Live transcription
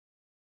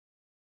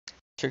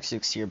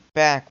Trix here,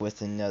 back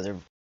with another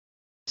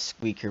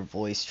squeaker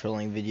voice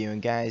trolling video,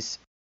 and guys,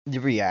 the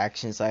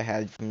reactions I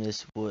had from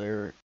this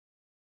were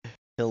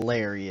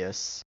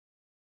hilarious.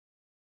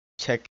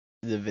 Check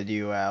the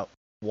video out,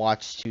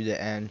 watch to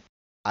the end,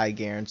 I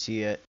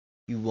guarantee it,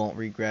 you won't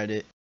regret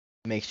it.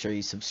 Make sure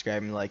you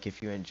subscribe and like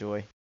if you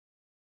enjoy,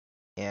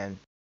 and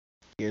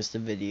here's the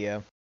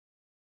video.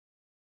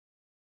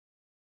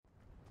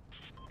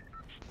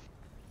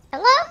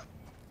 Hello?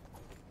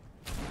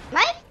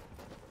 Mike?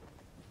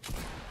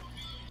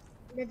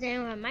 That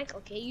ain't my mic,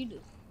 okay, you do.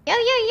 Yo,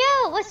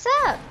 what's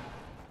up?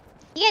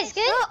 You guys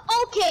good?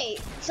 Oh, okay,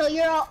 so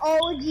you're an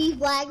OG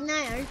Black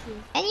Knight, aren't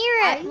you? And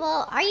you're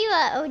are you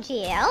a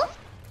OGL?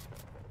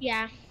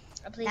 Yeah.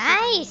 I play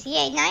Nice,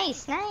 yeah,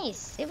 nice.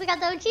 See, we got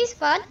the OG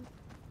squad.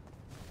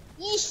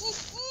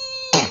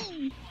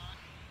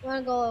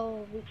 Wanna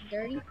go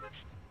dirty?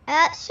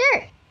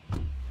 Sure.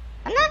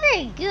 I'm not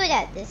very good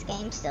at this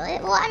game still.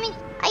 Well, I mean,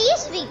 I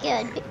used to be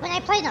good when I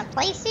played on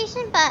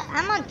PlayStation, but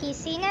I'm on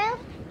PC now.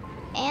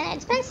 And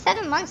it's been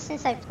 7 months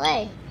since I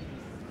played.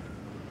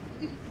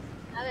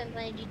 I haven't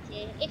played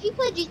GTA. If you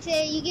play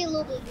GTA, you get a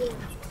little bit good.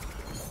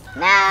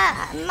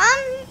 Nah,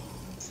 Mom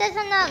says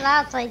I'm not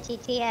allowed to play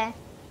GTA.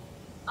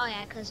 Oh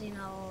yeah, cause you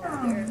know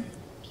you're.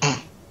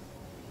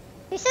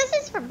 She says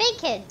it's for big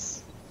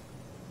kids.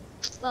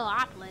 Well,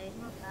 I play.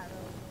 Not that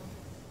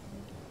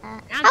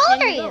old. How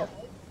old are you?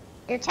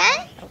 You're 10?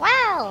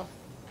 Wow.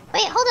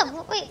 Wait, hold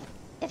up. Wait.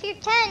 If you're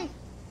 10,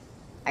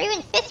 are you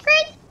in 5th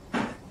grade?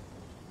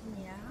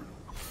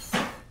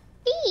 Yeah.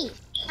 Hey,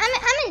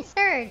 I'm in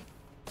 3rd.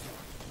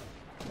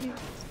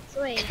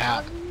 So wait.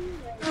 Cap.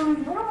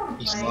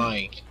 He's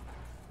lying.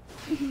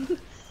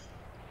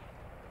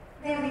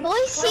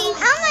 Voicing.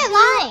 How am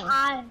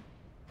I lying?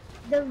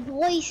 The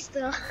voice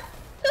though.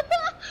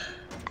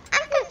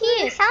 I'm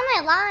confused. How am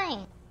I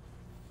lying?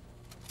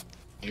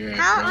 You're a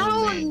How?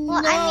 grown man. Well,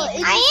 I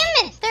mean, I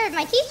am in 3rd.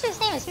 My teacher's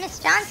name is Miss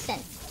Johnson.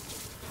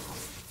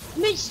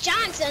 Miss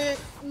Johnson,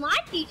 my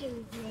teacher's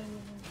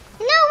name.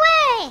 No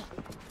way!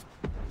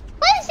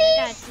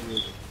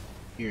 Whoopsies!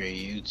 You're a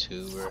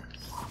YouTuber.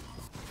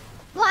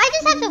 Well, I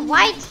just have the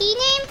YT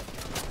name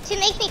to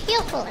make me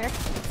feel cooler.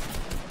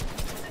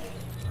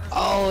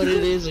 Oh, it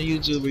is a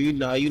YouTuber.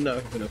 You're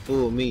not gonna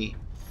fool me.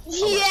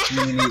 Yeah,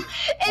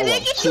 and they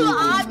get you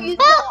obvious.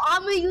 Well,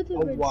 I'm a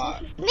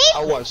YouTuber.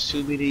 I watch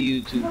too many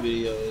YouTube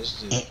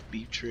videos to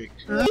be Trix.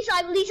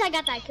 At least I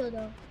got that kill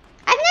though.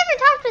 I've never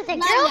talked with a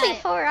Not girl yet.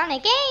 before on a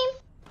game.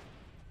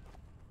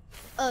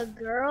 A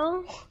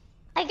girl?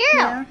 A girl?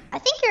 Yeah. I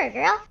think you're a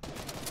girl.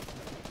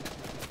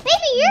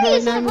 Maybe you're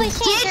using a voice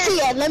Get changer. to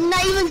you. Let me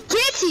not even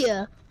get to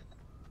you.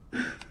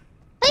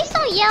 Please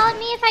don't yell at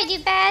me if I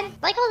do bad,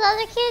 like all the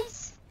other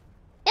kids.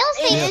 They'll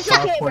say, It's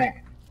okay, bro.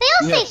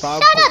 they'll say,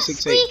 shut up,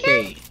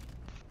 squeaker.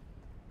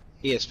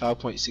 He has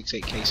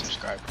 5.68k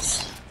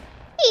subscribers.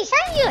 Geez,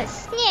 aren't you a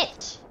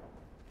snitch?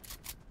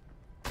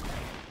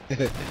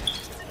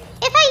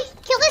 If I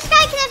kill this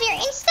guy, can I have your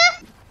Insta?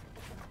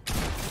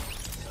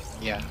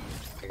 Yeah.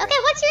 Okay,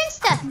 what's your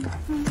Insta?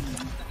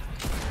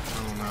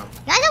 I don't know.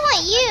 I don't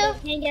want you.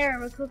 Can you get a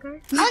recruit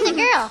card? I want the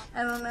girl.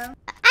 I don't know.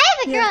 I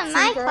have a You girl have in two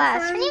my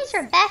class. Her name's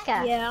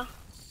Rebecca. Yeah.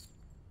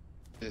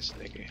 This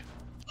nigga.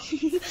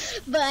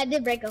 But I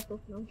did break up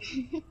with him.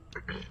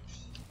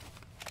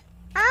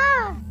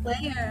 Ah.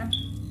 Where?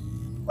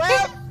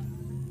 Well,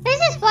 There's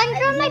this one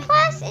girl in my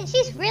class, and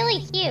she's really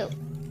cute.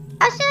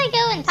 How should I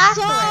go and talk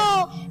to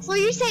her? so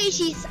you're saying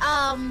she's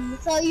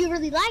so you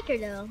really like her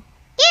though?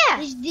 Yeah.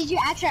 Did you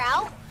ask her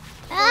out?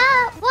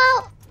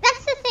 Well,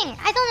 that's the thing.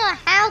 I don't know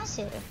how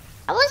to.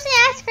 I was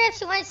gonna ask her if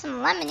she wanted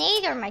some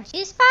lemonade or my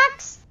juice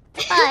box,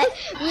 but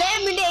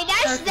Lemonade.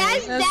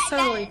 That's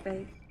totally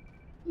fake.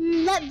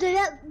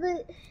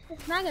 But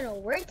it's not gonna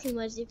work too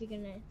much if you're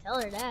gonna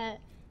tell her that.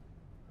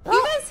 Do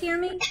you guys hear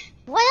me?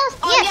 what else?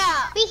 Oh, Yes,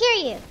 yeah. we hear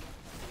you.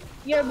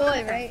 You're a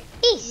boy, right?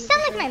 Hey, you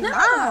sound like my mom.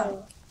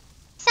 No.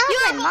 Sound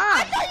like my I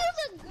mom. thought you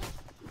was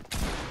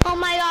Oh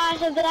my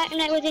gosh, a Black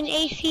Knight with an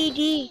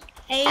ACD.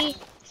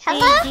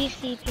 Hello?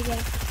 ACDC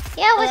together.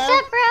 Yeah, what's Hello?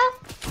 up, bro?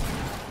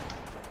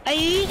 Are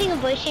you using a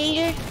voice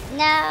changer?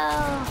 No.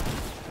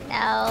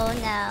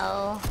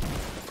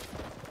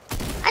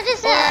 I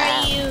just Or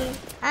are you,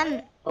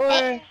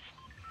 Hey,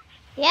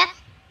 yeah.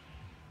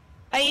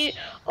 are you,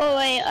 oh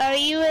wait, are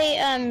you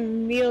a,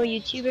 real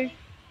YouTuber?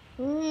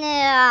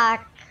 No,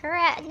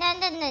 crap. No.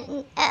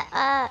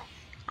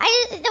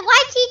 The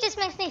YT just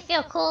makes me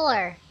feel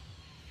cooler.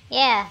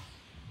 Yeah.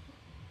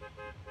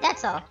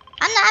 That's all.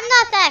 I'm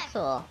not that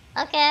cool.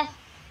 Okay.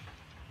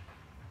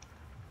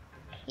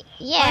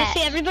 Yeah.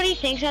 Honestly, everybody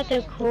thinks that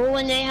they're cool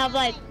when they have,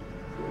 like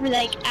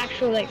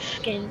actual,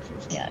 skins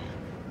and stuff.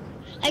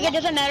 Like, it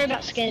doesn't matter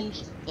about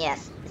skins.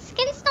 Yes.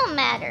 Skins don't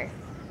matter.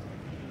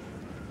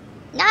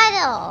 Not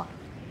at all.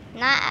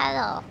 Not at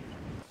all.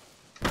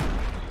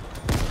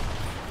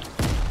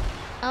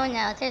 Oh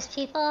no, there's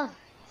people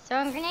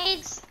throwing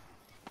grenades.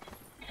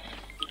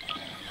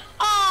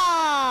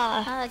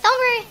 Ah! Don't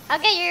worry, I'll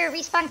get your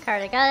respawn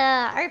card. I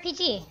got a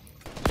RPG.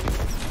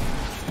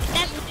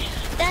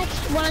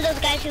 That's one of those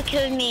guys who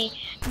killed me.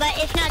 But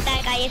it's not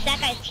that guy, it's that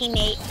guy's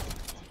teammate.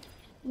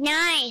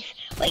 Nice.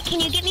 Wait, can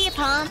you get me a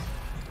pump?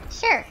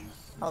 Sure.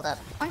 Hold up.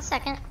 1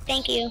 second.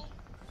 Thank you.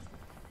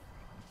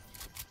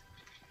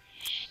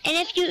 And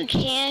if you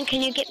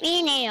can you get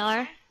me an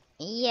AR?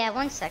 Yeah,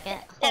 1 second.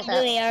 That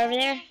Hold blue up. AR over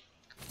there?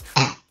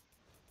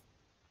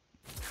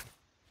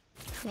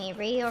 Let me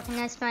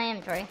reorganize my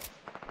inventory.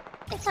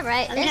 It's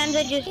alright. Sometimes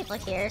There's I just- people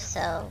here,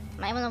 so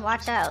might want to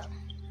watch out.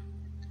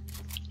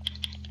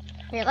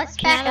 Here, let's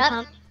Can I back have a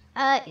up.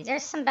 pump?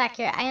 There's some back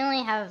here. I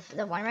only have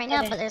the one right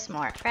now, Okay. but there's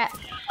more. Crap.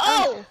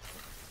 Oh!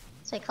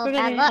 So we call We're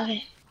bad gonna- luck.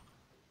 okay.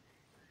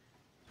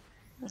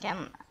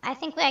 Okay, I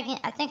think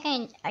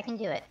I can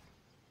do it.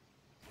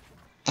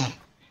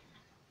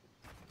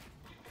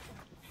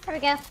 There we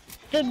go.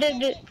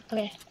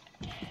 Okay.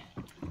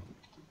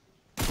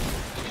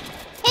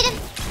 Hit him.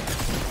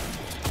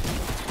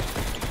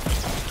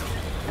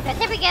 Okay,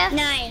 there we go.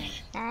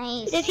 Nice.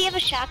 Nice. Does he have a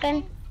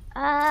shotgun?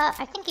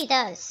 I think he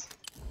does.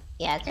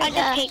 Yeah, I'll there's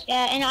just take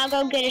that and I'll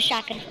go get a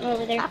shotgun from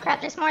over there. Oh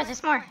crap, there's more,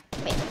 there's more.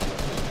 Wait.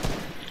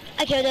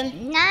 I killed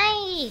him.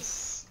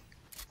 Nice.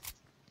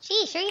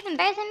 Jeez, you're even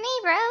better than me,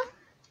 bro.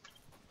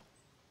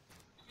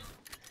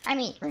 I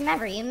mean,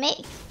 remember, you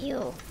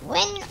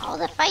win all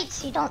the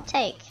fights you don't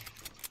take.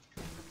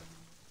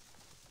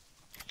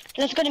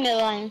 Let's go to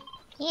middle line.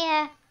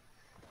 Yeah.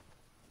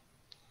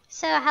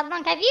 So, how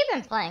long have you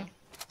been playing?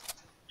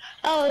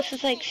 Oh, this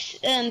is like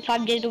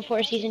 5 days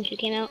before season 2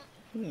 came out.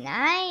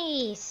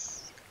 Nice.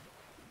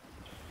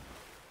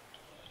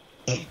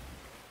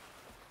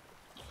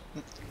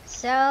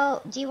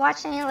 So, do you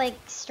watch any like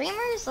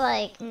streamers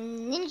like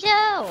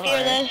Ninja or?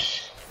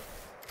 Fearless.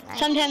 Nice.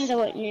 Sometimes I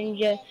watch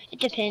Ninja. It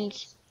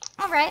depends.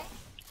 All right.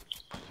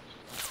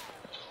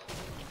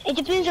 It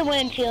depends on what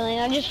I'm feeling.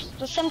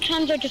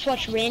 Sometimes I just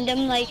watch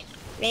random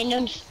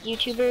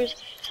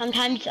YouTubers.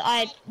 Sometimes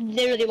I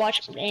literally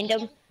watch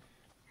random.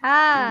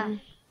 Ah.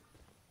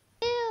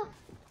 Ew.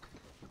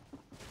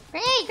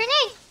 Grenade!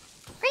 Grenade!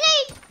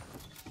 Grenade!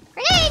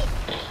 Grenade!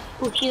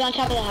 Ooh, he's on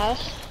top of the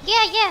house.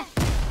 Yeah.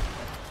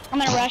 I'm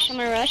gonna rush.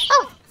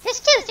 Oh, there's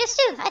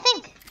two, I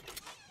think.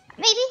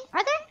 Maybe,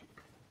 are there?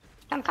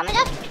 I'm coming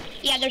up.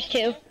 Yeah, there's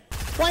 2.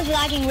 One's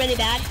lagging really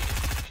bad.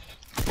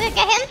 Did I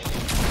get him?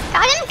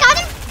 Got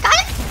him!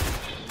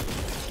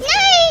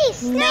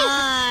 Nice!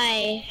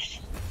 Nice.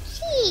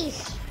 Jeez,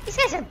 these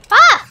guys are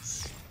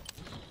bots.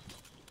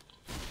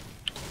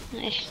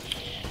 Nice.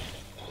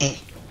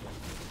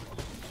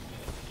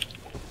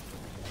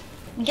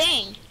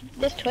 Dang,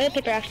 this toilet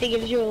paper actually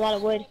gives you a lot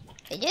of wood.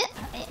 Did you?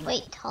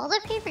 Wait,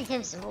 toilet paper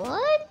gives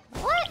wood?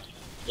 What?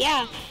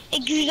 Yeah, it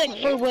gives you like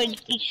 4 wood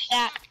each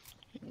stack.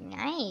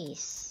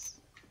 Nice.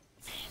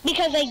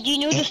 Because like, do you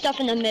know the stuff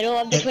in the middle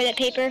of the toilet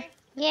paper?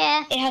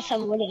 Yeah. It has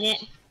some wood in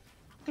it.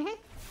 Mhm.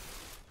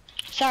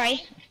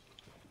 Sorry.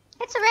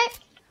 It's alright.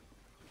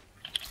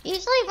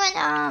 Usually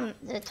when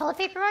the toilet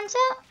paper runs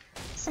out,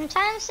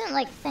 sometimes in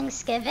like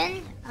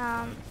Thanksgiving,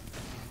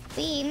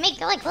 we make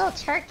like little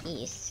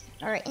turkeys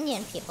or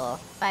Indian people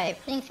by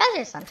putting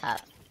feathers on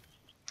top.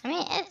 I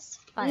mean, it's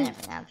fun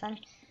every now and then.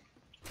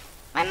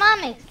 My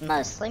mom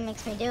mostly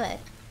makes me do it.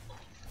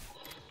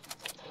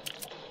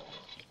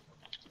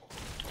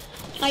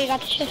 Oh, you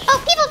got the shift. Oh,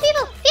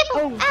 people!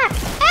 Oh. Ah!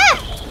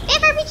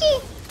 RPG!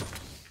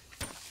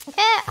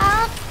 Okay,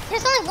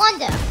 there's only one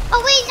though.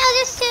 Oh wait, no,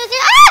 there's 2.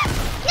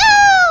 No!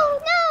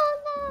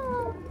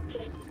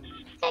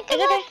 Okay, good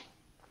It's luck. okay.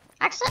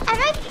 Actually, I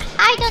might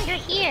hide under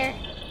here.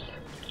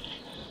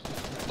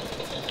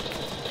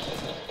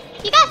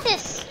 You got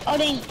this. Oh,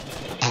 dang.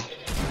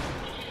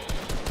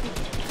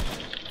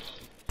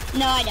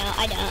 No, I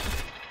don't.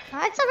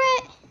 Oh, it's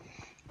alright.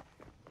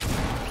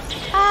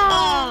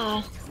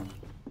 Ah.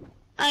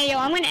 Oh, yo,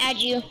 I'm gonna add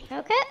you.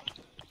 Okay.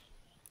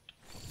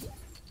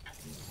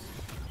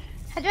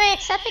 How do I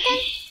accept again?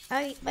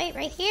 Oh, wait,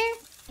 right here.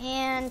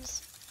 And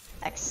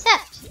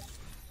accept.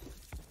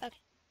 Okay.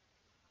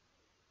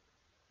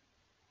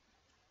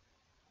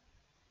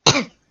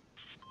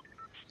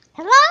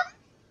 Hello?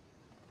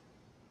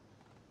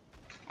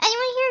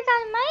 Anyone here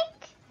got a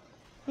mic?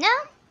 No?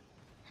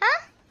 Huh?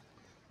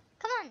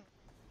 Come on.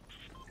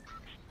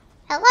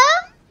 Hello?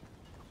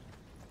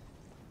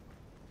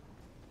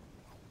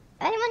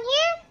 Anyone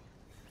here?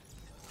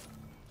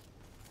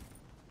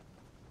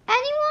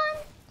 Anyone?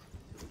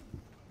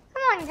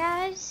 Come on,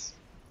 guys.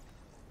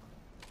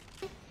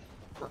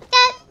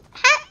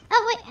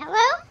 Oh wait,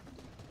 hello?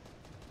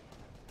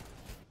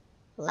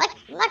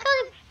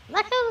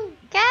 Lecco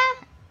guy?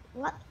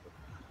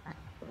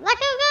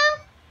 Lecco go?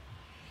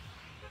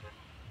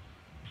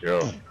 Yo.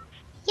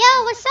 Yo,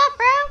 what's up,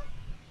 bro?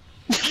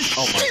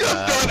 Oh my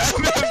god.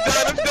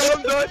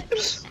 I'm done.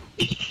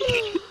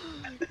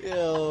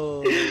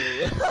 Yo.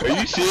 Are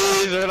you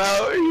serious right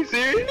now? Are you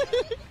serious?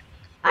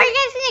 Are you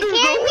guys gonna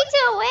carry me to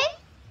a win?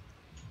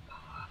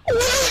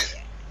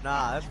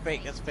 Nah, that's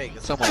fake. It's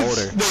Someone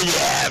older.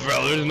 Yeah,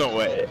 bro, there's no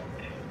way.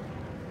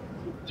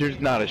 There's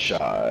not a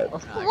shot.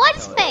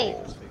 What's fake?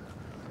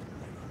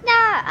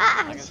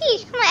 Nah,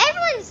 geez, come on.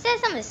 Everyone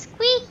says I'm a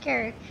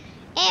squeaker.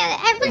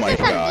 And ever Oh my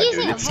since I'm god,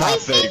 using dude. a It's not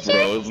voice fake, changer,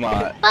 bro. It's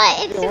not. but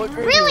it's Yo, what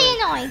grade really you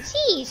in? annoying.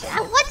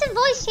 Jeez, what's a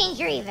voice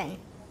changer even?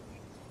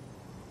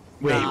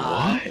 Wait,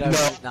 Nah, what? No.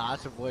 Nah,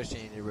 it's a voice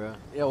changer, bro.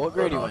 Yo, what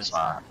grade you No, in? it's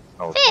not.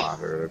 No, it's not,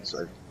 bro. It's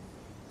like...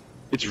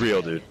 It's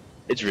real, dude.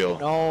 It's real.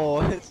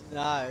 No, it's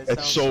not. It It's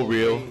sounds so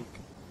real. fake.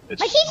 It's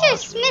My teacher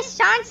is it's real. Miss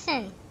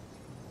Johnson.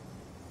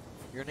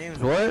 Your name's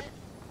what?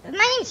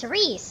 My name's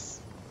Reese,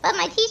 but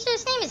my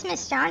teacher's name is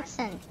Miss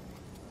Johnson.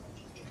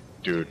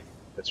 Dude,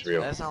 it's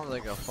real. That sounds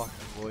like a fucking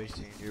voice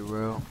changer,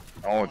 bro.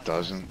 No, it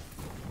doesn't.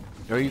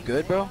 Are you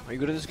good, bro? Are you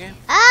good at this game?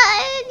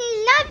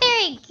 Not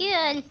very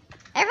good.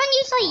 Everyone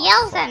usually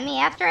yells at me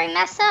after I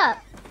mess up.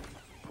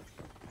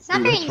 It's not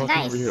Dude, very that's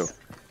fucking nice. real.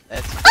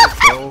 That's Oh,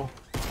 good, bro.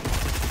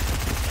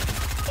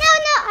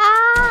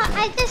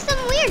 No, there's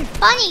some weird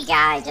bunny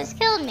guy just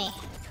killed me.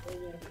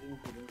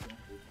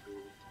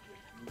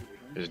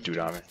 There's a dude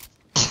on me.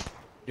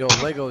 Yo,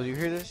 Legos, you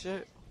hear this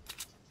shit?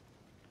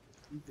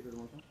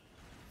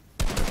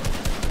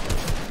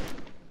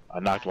 I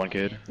knocked one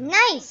kid.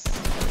 Nice.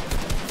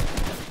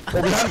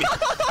 Oh, behind me!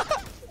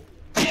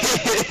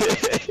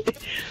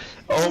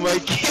 Oh my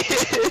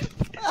kid!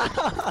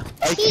 I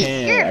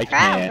Jeez, you're can't.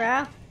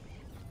 proud,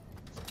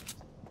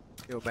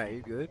 bro. Yo, Matt,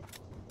 you good?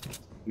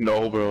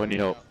 No, bro, I need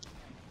help.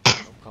 I'm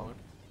coming.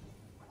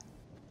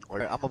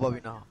 Alright, I'm above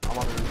you now. I'm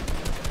on the roof.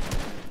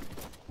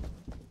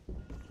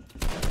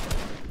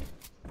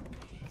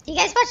 You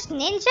guys watch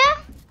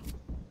Ninja?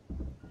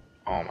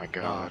 Oh my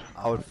god.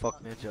 I would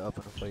fuck Ninja up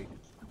in a fight.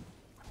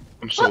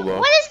 I'm so What- low.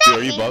 what does that Yo,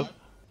 are you mean? above?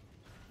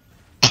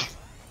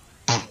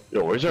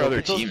 Yo, where's our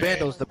other Those team?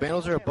 bandals, the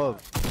bandals are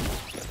above.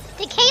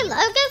 The K Logo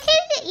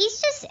kid? He's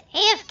just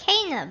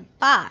AFK in a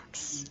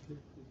box.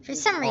 For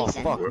some Oh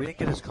reason. fuck, we didn't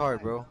get his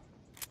card, bro.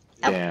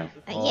 Damn.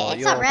 Yeah,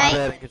 it's yo, my alright.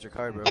 bad, I didn't get your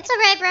card, bro. It's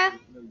alright, bro.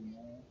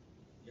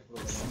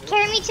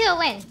 Carry me to a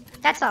win.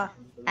 That's all.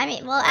 I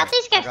mean, well, at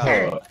least get got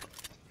third. it.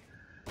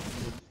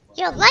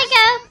 Yo,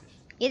 Lego,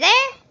 you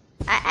there?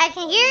 I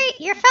can hear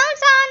your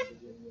phone's on.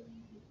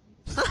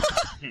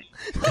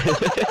 I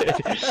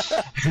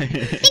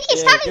think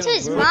he's Yeah, talking get to him,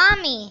 his bro.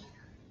 mommy.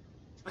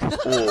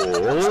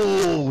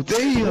 Oh,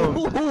 damn.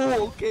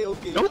 Okay,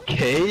 okay.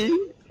 Okay.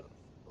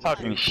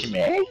 Talking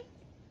schmack.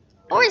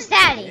 Or his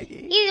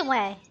daddy. Either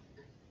way.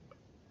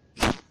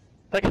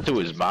 Talking to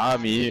his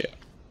mommy.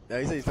 Yeah,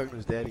 he said he's talking to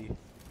his daddy.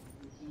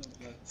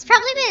 He's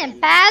probably been a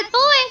bad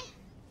boy.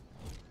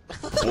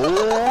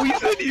 Oh, he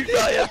said he's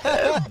not a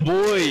bad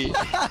boy.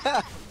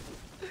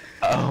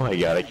 Oh my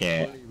god, I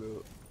can't.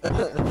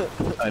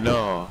 I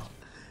know.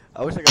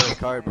 I wish I got his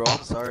card, bro.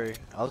 I'm sorry.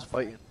 I was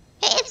fighting.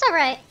 It's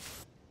alright.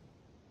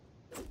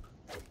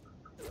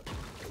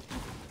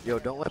 Yo,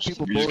 don't let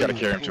people You just bully gotta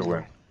carry him to you.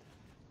 win.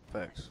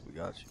 Facts, we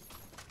got you.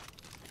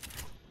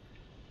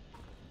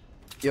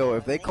 Yo,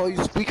 if they call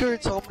you speaker,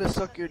 tell them to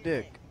suck your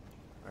dick.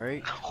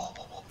 Alright?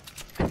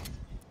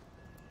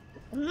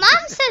 Mom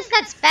says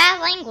that's bad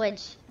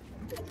language.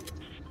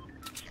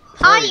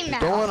 Sorry, Potty just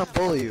don't let mouth.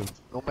 them bully you,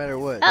 no matter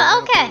what.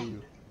 Oh, Don't let 'em okay. bully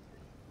you.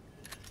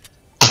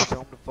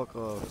 Tell them to fuck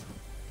off.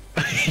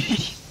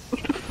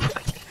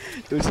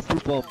 There's a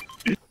poop bump.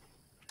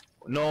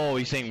 No,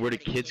 he's saying where the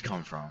kids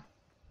come from.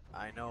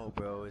 I know,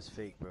 bro. It's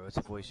fake, bro. It's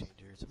a voice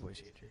changer. It's a voice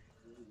changer.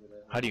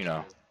 How do you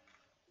know?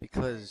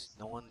 Because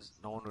no one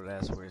would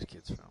ask where his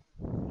kid's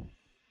from.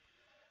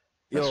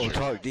 That's Yo, true.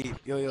 talk deep.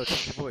 Yo,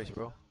 change your voice,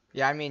 bro.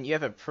 Yeah, I mean, you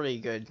have a pretty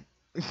good.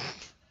 Yo,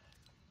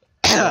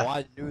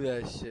 I knew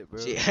that shit,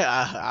 bro.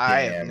 Yeah,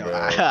 I Damn, have no.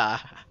 bro.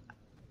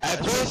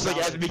 At first, like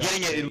at the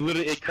beginning, it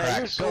literally Man, you're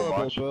cracks so gullible,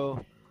 much.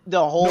 bro.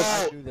 The whole.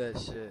 I knew that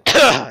shit.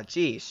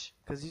 Jeez.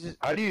 Cause you just.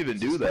 How do you even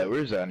do that? Where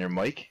is that on your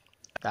mic?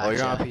 Oh,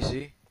 you're on Gotcha.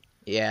 PC?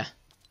 Yeah.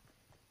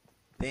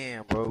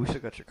 Damn, bro. We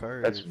should got your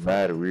card. That's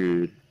mad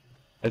weird.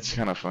 That's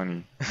kind of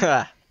funny.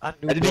 I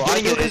knew, At the bro. I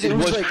beginning, knew 'cause it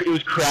was like, it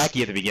was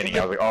cracky at the beginning.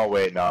 I was like, oh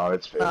wait, no,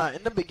 it's fake. Nah,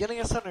 in the beginning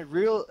it sounded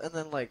real, and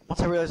then like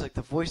once I realized like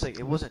the voice like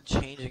it wasn't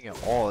changing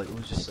at all. It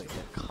was just like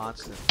a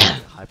constant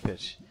high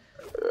pitch.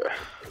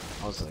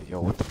 I was like,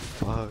 yo, what the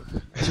fuck?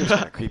 This was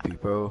kind of creepy,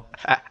 bro.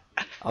 I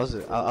was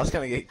kind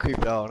of getting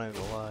creeped out. I'm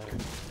not gonna lie.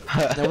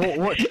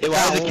 Then Why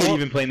is the kid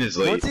even playing this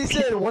late?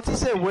 Once he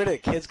said where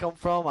did kids come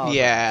from, I was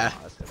Yeah. like,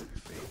 oh, that's gotta be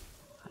fake.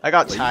 I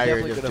got Well, you tired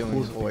definitely of could have doing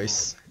his fooled people.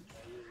 voice.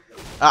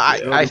 Yo, I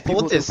do people-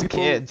 fooled this do people-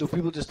 kid. Do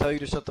people just tell you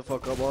to shut the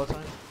fuck up all the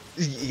time?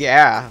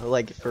 Yeah,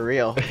 like for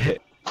real.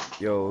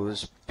 Yo,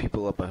 there's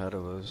people up ahead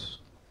of us.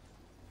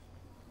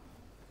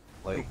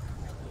 Like,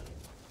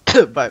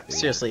 But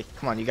seriously,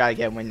 come on, you gotta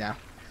get a win now.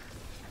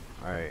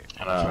 alright,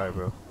 I I'm know. sorry,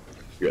 bro.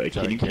 You're like,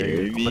 Try can to you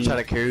carry I'm me? gonna try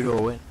to carry you to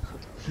a win.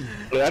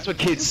 Well, that's what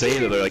kids say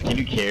though. They're like, can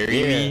you carry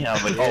me? Yeah.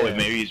 I'm like, oh, Yeah.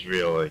 maybe he's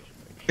real. Like,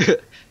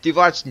 Do you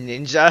watch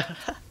Ninja?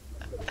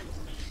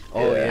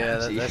 Oh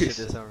Yeah, yeah, that shit jeez.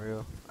 is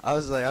unreal. I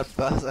was like,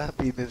 I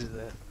beat into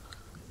that.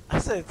 I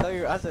said,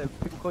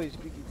 people call you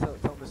squeaky, tell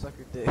them to suck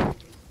your dick.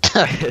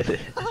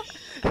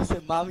 I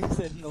said, mommy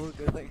said no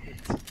good language.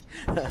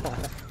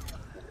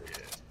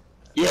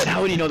 yeah, and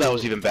how would you know that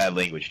was even bad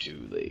language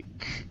too? Like,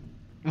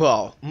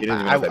 Well, You didn't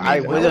even know what that I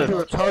means. would You're have.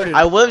 retarded.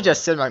 I would have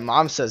just said my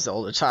mom says it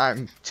all the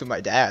time to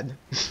my dad.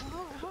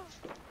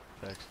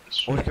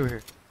 Oh, look over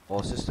here.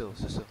 Oh, sit still,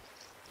 sit still.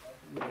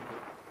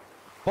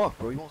 Fuck,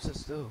 bro, you won't sit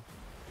still.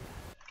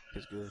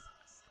 It's good.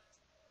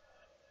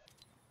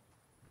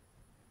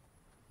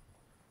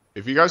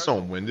 If you guys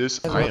don't win this,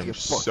 That's I about to am get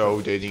fucked so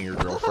up. dating your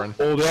girlfriend.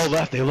 Oh, they all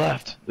left. They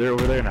left. They're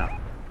over there now.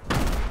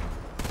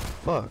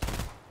 Fuck.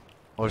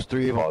 Oh, there's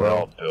 3 of them, Oh, they bro.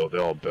 all build. They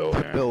all build.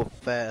 Man. Build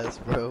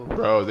fast, bro.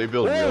 Bro, they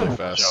build really Watch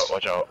fast. out!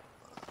 Watch out!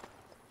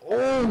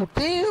 Oh,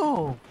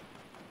 damn.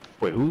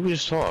 Wait, who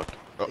just talked?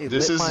 Oh, Hey,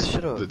 this lit is my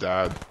shit up. the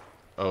dad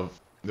of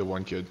the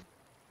one kid.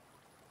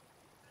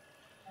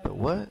 The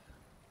what?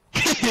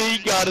 He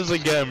got us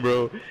again,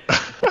 bro.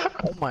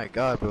 Oh my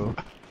god, bro.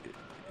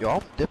 Yo,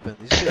 I'm dipping.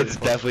 These kids It's are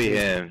definitely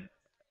fucking- him.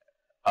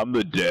 I'm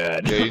the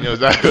dad. Yeah, you know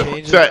that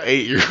Change it. that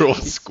 8-year-old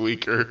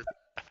squeaker.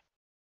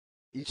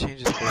 You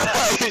changed his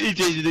voice. He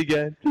changed it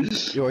again.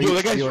 Yo, Yo,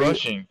 that guy's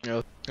rushing.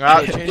 Ah,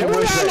 Yo, change your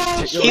voice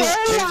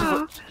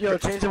back. Yo,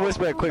 change the voice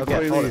back quick Okay,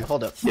 before you leave.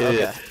 hold up.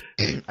 Yeah,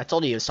 Okay. I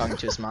told you he was talking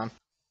to his mom.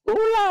 Ooh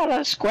la la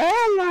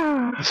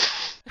escuela.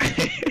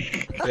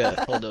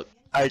 Yeah, hold up.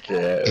 I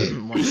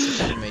can't. One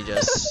second, let me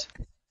just.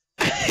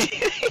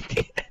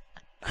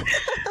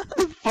 What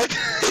the fuck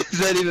does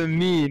that even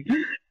mean?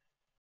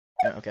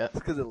 Yeah, okay. It's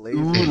because of lazy.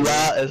 Ooh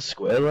la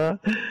escuela.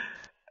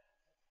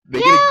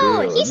 Make it a Yo,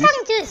 girl. he's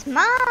talking to his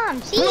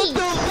mom. Jeez.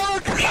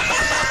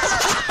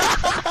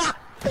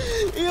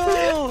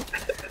 Yo!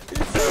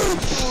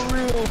 It's for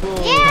real, bro.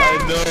 Yeah. I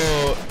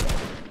know.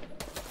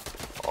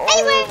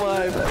 Anyway. Oh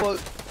my fuck.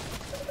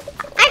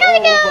 I gotta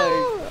Oh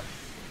go.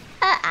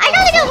 I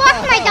gotta go walk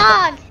my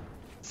dog.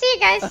 See you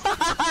guys.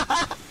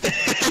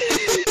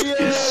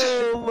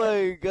 Yo,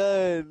 my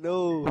god,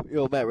 no.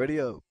 Yo, Matt, ready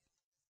up.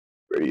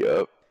 Hurry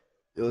up.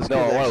 Yo, this No,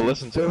 kid's I wanna actually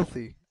listen to him.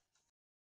 filthy.